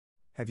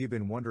Have you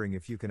been wondering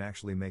if you can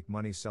actually make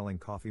money selling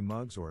coffee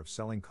mugs or if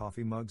selling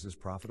coffee mugs is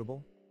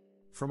profitable?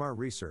 From our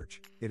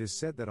research, it is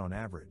said that on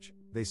average,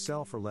 they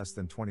sell for less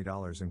than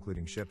 $20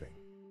 including shipping.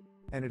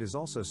 And it is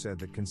also said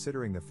that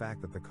considering the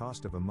fact that the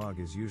cost of a mug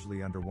is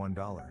usually under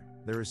 $1,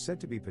 there is said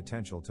to be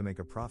potential to make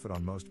a profit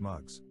on most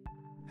mugs.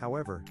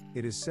 However,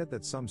 it is said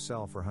that some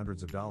sell for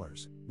hundreds of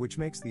dollars, which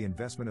makes the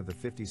investment of the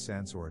 50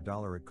 cents or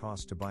 $1 it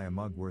costs to buy a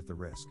mug worth the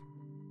risk.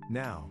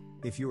 Now,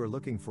 if you are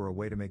looking for a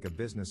way to make a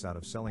business out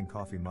of selling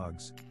coffee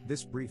mugs,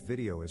 this brief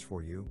video is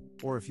for you,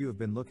 or if you have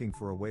been looking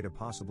for a way to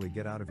possibly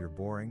get out of your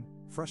boring,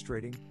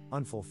 frustrating,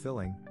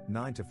 unfulfilling,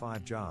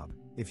 9-to-5 job,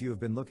 if you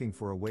have been looking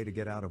for a way to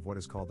get out of what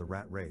is called the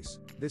rat race,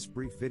 this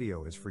brief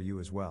video is for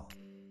you as well.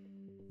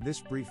 This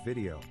brief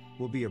video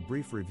will be a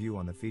brief review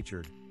on the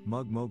Featured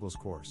Mug Mogules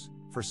course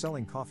for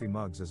selling coffee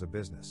mugs as a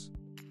business.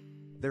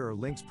 There are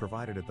links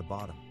provided at the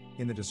bottom,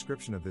 in the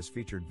description of this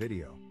featured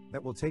video,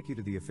 that will take you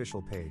to the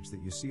official page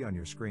that you see on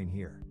your screen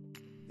here.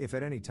 If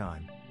at any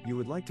time, you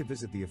would like to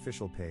visit the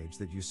official page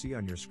that you see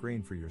on your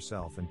screen for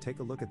yourself and take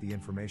a look at the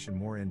information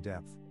more in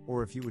depth,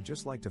 or if you would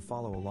just like to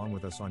follow along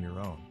with us on your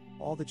own,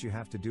 all that you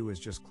have to do is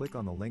just click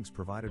on the links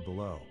provided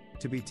below,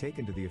 to be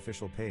taken to the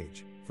official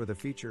page, for the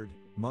Featured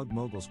Mug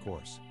Mogules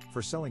course,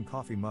 for selling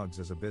coffee mugs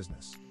as a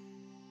business.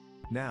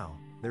 Now,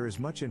 there is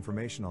much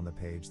information on the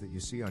page that you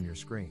see on your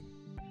screen.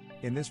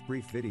 In this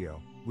brief video,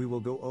 we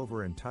will go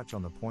over and touch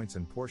on the points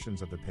and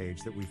portions of the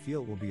page that we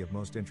feel will be of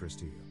most interest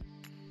to you.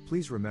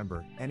 Please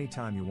remember,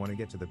 anytime you want to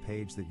get to the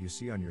page that you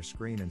see on your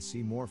screen and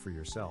see more for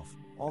yourself,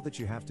 all that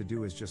you have to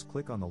do is just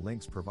click on the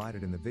links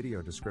provided in the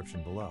video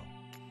description below.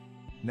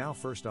 Now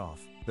first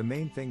off, the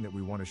main thing that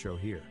we want to show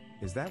here,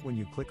 is that when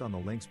you click on the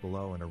links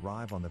below and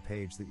arrive on the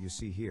page that you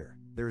see here,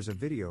 there is a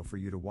video for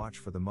you to watch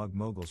for the Mug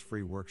Mogules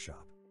free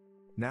workshop.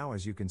 Now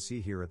as you can see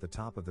here at the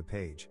top of the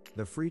page,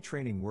 the free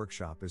training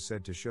workshop is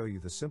said to show you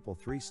the simple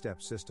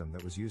 3-step system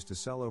that was used to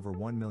sell over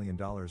 $1 million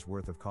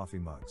worth of coffee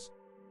mugs.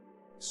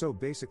 So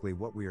basically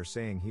what we are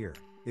saying here,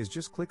 is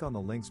just click on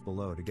the links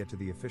below to get to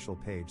the official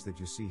page that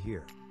you see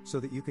here, so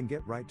that you can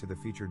get right to the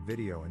featured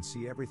video and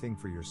see everything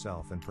for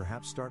yourself and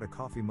perhaps start a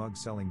coffee mug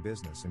selling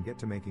business and get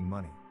to making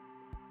money.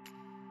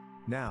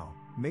 Now,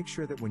 make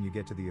sure that when you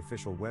get to the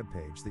official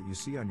webpage that you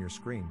see on your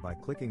screen by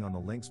clicking on the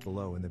links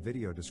below in the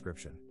video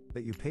description,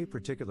 that you pay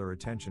particular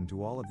attention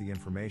to all of the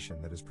information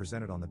that is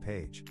presented on the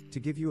page, to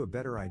give you a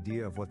better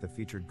idea of what the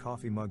Featured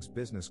Coffee Mugs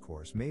business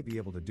course may be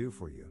able to do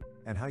for you,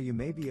 and how you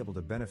may be able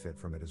to benefit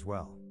from it as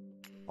well.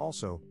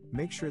 Also,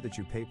 make sure that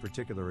you pay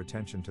particular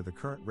attention to the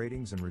current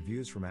ratings and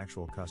reviews from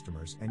actual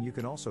customers, and you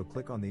can also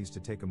click on these to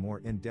take a more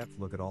in-depth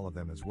look at all of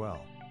them as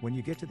well, when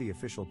you get to the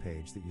official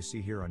page that you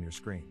see here on your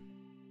screen.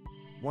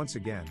 Once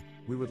again,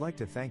 we would like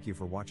to thank you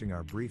for watching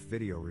our brief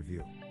video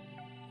review.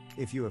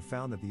 If you have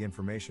found that the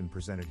information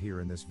presented here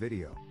in this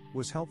video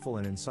was helpful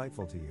and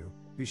insightful to you,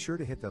 be sure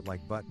to hit that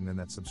like button and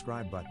that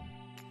subscribe button.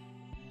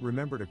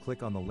 Remember to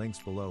click on the links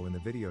below in the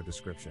video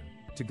description,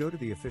 to go to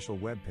the official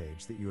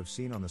webpage that you have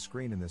seen on the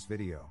screen in this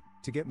video,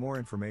 to get more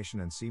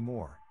information and see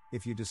more,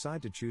 if you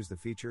decide to choose the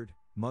Featured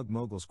Mug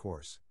Mogules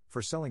course,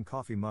 for selling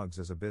coffee mugs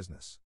as a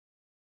business.